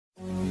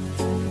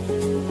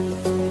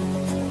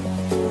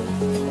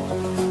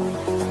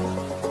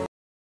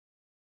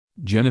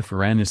Jennifer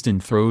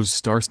Aniston throws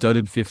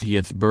star-studded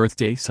 50th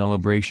birthday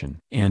celebration.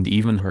 And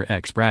even her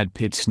ex Brad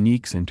Pitt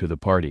sneaks into the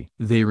party.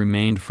 They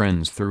remained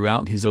friends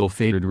throughout his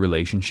ill-fated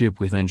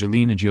relationship with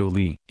Angelina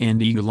Jolie. And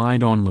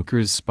eagle-eyed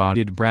onlookers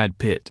spotted Brad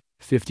Pitt,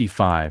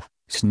 55,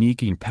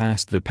 sneaking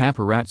past the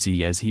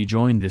paparazzi as he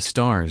joined the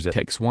star's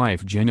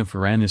ex-wife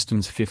Jennifer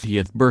Aniston's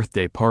 50th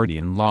birthday party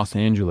in Los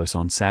Angeles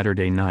on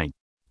Saturday night.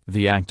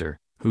 The actor,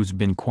 who's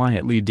been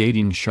quietly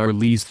dating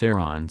Charlize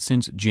Theron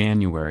since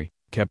January,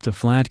 kept a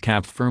flat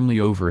cap firmly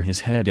over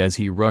his head as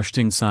he rushed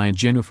inside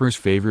Jennifer's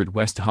favorite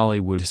West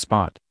Hollywood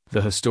spot,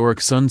 the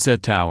historic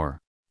Sunset Tower.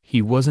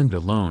 He wasn't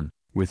alone,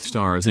 with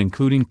stars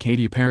including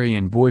Katy Perry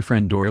and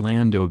boyfriend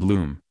Orlando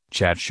Bloom,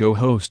 chat show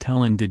host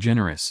Ellen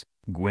DeGeneres,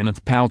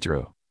 Gwyneth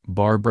Paltrow,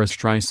 Barbra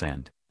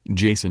Streisand,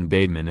 Jason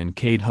Bateman and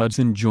Kate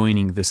Hudson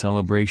joining the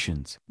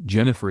celebrations.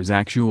 Jennifer's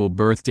actual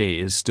birthday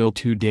is still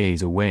 2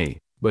 days away,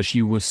 but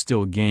she was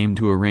still game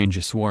to arrange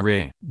a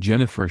soiree.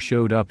 Jennifer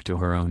showed up to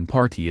her own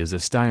party as a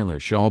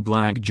stylish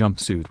all-black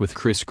jumpsuit with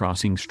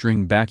crisscrossing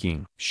string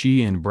backing.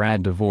 She and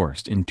Brad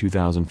divorced in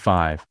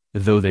 2005,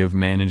 though they've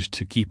managed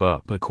to keep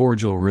up a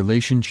cordial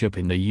relationship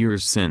in the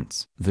years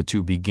since. The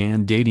two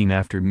began dating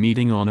after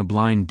meeting on a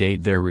blind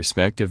date their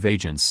respective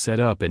agents set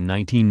up in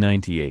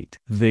 1998.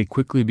 They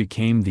quickly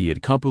became the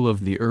it couple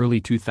of the early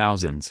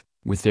 2000s,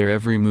 with their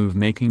every move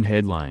making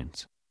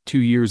headlines. 2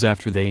 years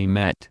after they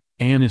met,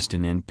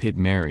 Aniston and Pitt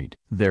married.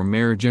 Their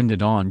marriage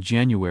ended on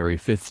January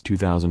 5,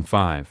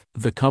 2005.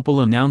 The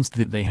couple announced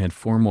that they had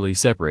formally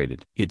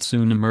separated. It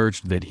soon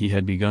emerged that he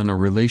had begun a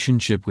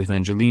relationship with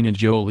Angelina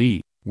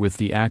Jolie, with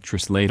the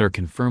actress later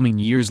confirming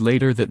years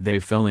later that they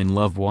fell in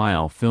love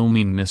while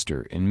filming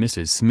Mr. and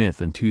Mrs.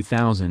 Smith in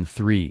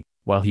 2003,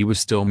 while he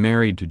was still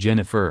married to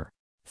Jennifer.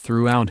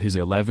 Throughout his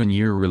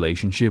 11-year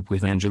relationship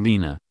with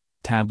Angelina,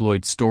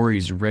 tabloid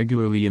stories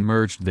regularly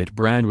emerged that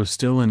Brad was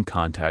still in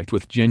contact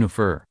with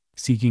Jennifer,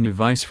 seeking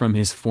advice from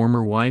his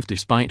former wife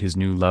despite his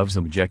new love's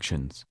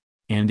objections.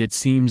 And it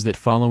seems that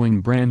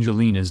following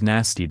Brangelina's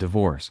nasty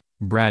divorce,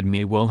 Brad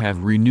may well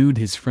have renewed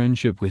his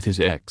friendship with his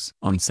ex.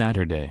 On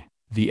Saturday,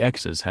 the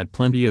exes had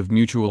plenty of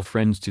mutual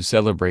friends to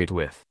celebrate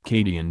with.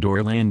 Katy and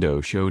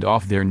Orlando showed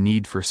off their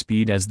need for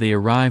speed as they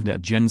arrived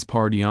at Jen's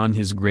party on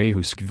his gray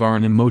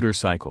Husqvarna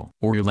motorcycle.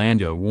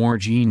 Orlando wore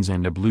jeans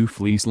and a blue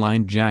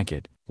fleece-lined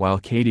jacket, while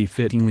Katy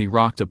fittingly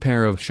rocked a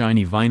pair of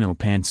shiny vinyl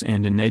pants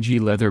and an edgy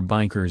leather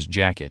biker's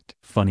jacket.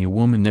 Funny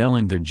woman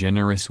Ellen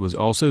DeGeneres was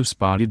also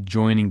spotted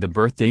joining the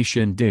birthday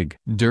shindig.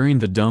 During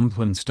the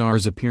Dumpling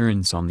Stars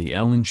appearance on The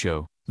Ellen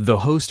Show, the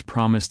host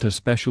promised a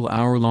special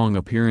hour-long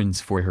appearance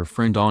for her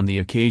friend on the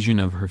occasion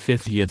of her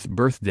 50th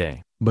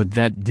birthday, but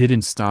that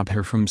didn't stop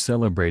her from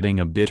celebrating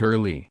a bit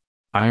early.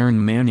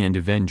 Iron Man and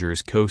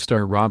Avengers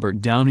co-star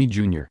Robert Downey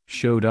Jr.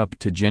 showed up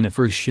to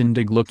Jennifer's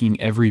shindig looking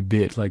every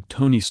bit like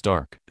Tony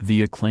Stark.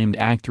 The acclaimed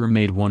actor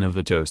made one of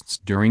the toasts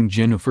during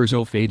Jennifer's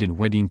ill-fated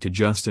wedding to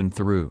Justin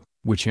Theroux,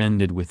 which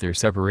ended with their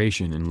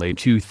separation in late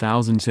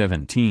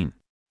 2017.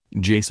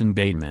 Jason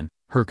Bateman,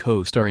 her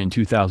co-star in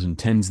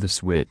 2010's The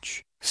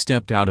Switch,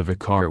 stepped out of a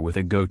car with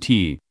a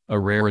goatee, a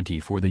rarity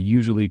for the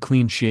usually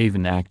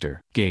clean-shaven actor.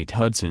 Kate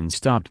Hudson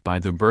stopped by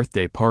the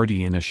birthday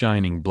party in a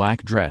shining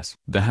black dress.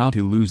 The How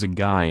to Lose a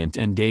Guy in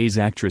 10 Days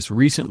actress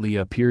recently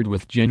appeared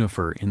with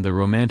Jennifer in the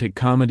romantic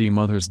comedy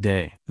Mother's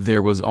Day.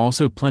 There was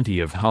also plenty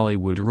of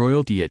Hollywood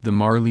royalty at the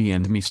Marley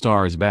and Me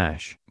Stars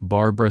Bash.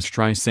 Barbra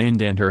Streisand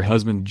and her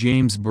husband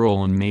James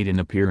Brolin made an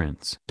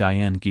appearance.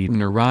 Diane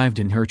Keaton arrived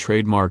in her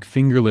trademark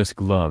fingerless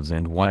gloves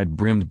and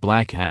wide-brimmed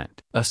black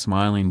hat. A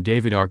smiling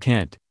David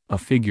Arquette, a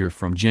figure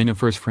from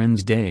Jennifer's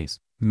Friends days,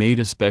 made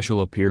a special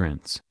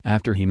appearance.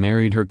 After he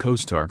married her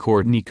co-star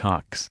Courtney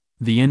Cox,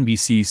 the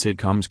NBC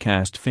sitcom's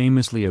cast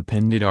famously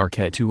appended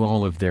Arquette to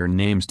all of their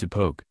names to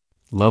poke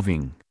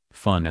loving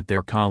fun at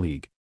their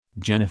colleague.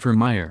 Jennifer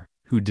Meyer,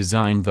 who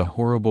designed the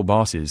Horrible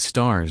Bosses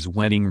star's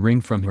wedding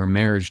ring from her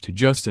marriage to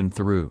Justin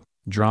Theroux,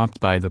 dropped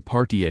by the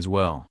party as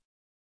well.